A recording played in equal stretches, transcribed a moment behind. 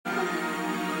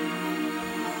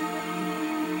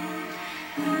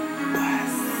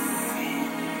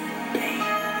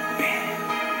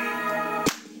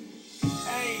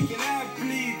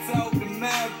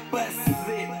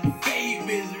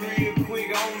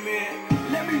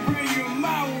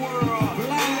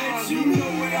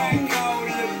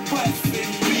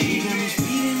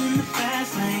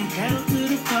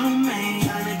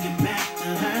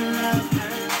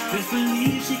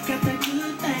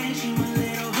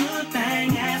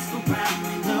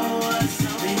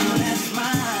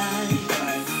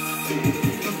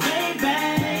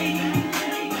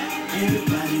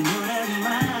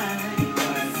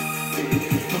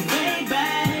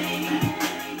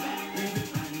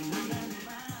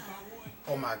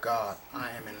my God, I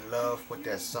am in love with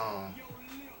that song.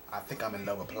 I think I'm in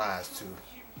love with Plies too.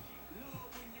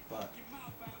 But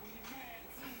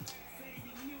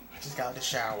I just got out of the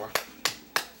shower.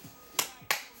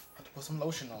 Had to put some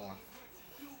lotion on.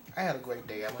 I had a great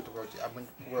day. I went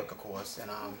to work. Of course,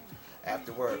 and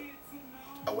after work,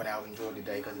 I went out and enjoyed the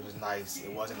day because it was nice.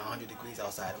 It wasn't 100 degrees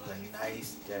outside. It was a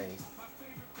nice day.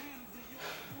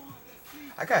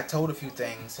 I got told a few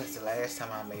things since the last time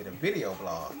I made a video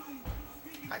blog.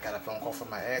 I got a phone call from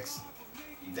my ex.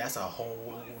 That's a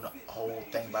whole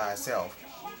thing by itself.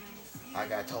 I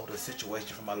got told a situation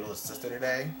from my little sister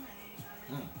today.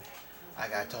 I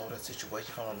got told a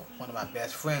situation from one of my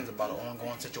best friends about an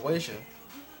ongoing situation.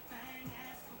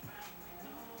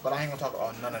 But I ain't gonna talk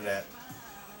about none of that.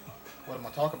 What I'm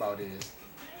gonna talk about is,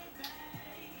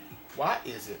 why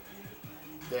is it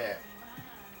that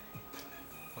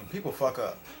when people fuck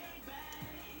up,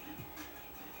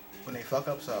 when they fuck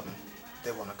up something,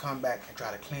 they want to come back and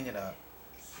try to clean it up,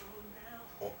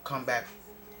 or come back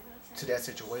to that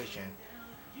situation,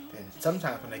 then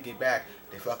sometimes when they get back,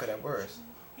 they fuck it up worse.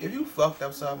 If you fucked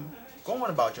up something, go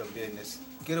on about your business,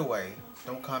 get away,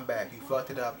 don't come back. You fucked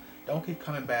it up, don't keep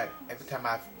coming back every time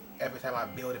I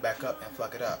build it back up and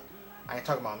fuck it up. I ain't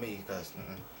talking about me, because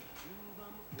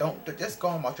just go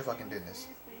on about your fucking business.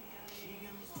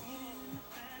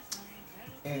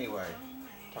 Anyway,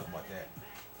 talk about that.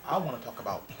 I want to talk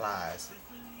about Plies.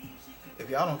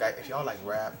 If y'all like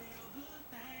rap,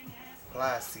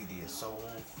 Plies CD is so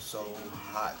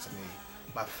hot to me.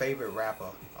 My favorite rapper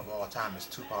of all time is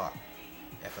Tupac,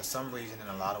 and for some reason,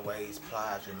 in a lot of ways,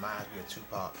 Plies reminds me of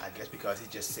Tupac. I guess because he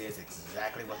just says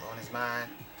exactly what's on his mind.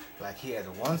 Like, he has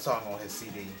one song on his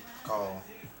CD called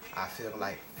 "I Feel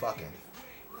Like Fucking."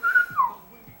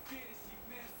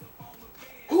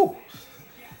 Ooh.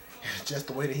 Just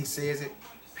the way that he says it.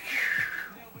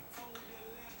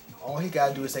 All he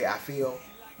gotta do is say, "I feel."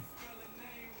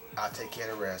 I'll take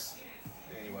care of the rest.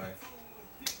 Anyway,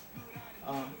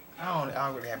 I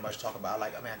don't really have much to talk about. I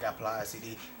got Plies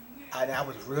CD. I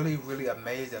was really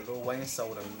amazed that Lil Wayne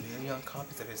sold 1 million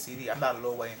copies of his CD. I'm not a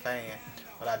Lil Wayne fan,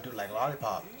 but I do like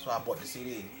Lollipop, so I bought the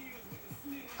CD.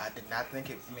 I did not think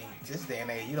it. I mean, this day and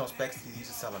age, you don't expect CDs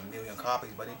to sell 1 million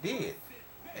copies, but it did.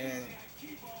 And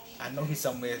I know he's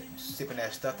somewhere sipping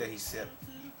that stuff that he sipped.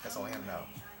 That's on him now.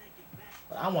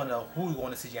 But I want to know who's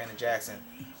going to see Janet Jackson.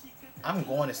 I'm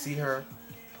going to see her.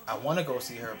 I want to go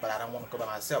see her, but I don't want to go by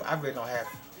myself. I really don't have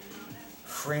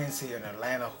friends here in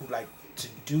Atlanta who like to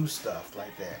do stuff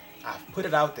like that. I've put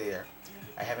it out there.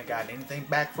 I haven't gotten anything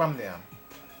back from them.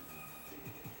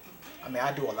 I mean,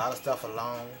 I do a lot of stuff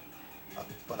alone,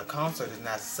 but a concert is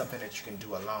not something that you can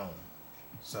do alone.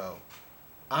 So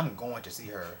I'm going to see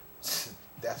her.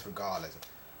 That's regardless.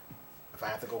 If I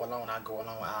have to go alone, I'll go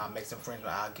alone. I'll make some friends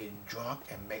when I'll get drunk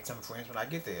and make some friends when I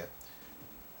get there.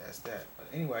 That's that. But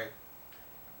anyway,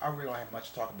 I really don't have much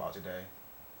to talk about today.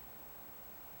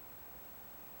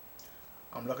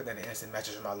 I'm looking at the instant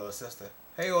message from my little sister.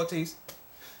 Hey, Ortiz.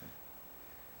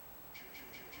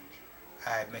 I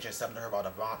had mentioned something to her about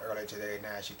Avant earlier today.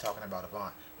 Now she's talking about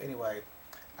Avant. Anyway,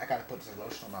 I gotta put this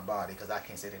lotion on my body because I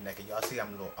can't sit there naked. Y'all see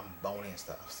I'm bony and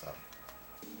stuff. So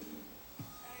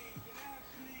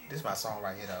this is my song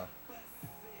right here though.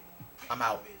 I'm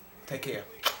out. Take care.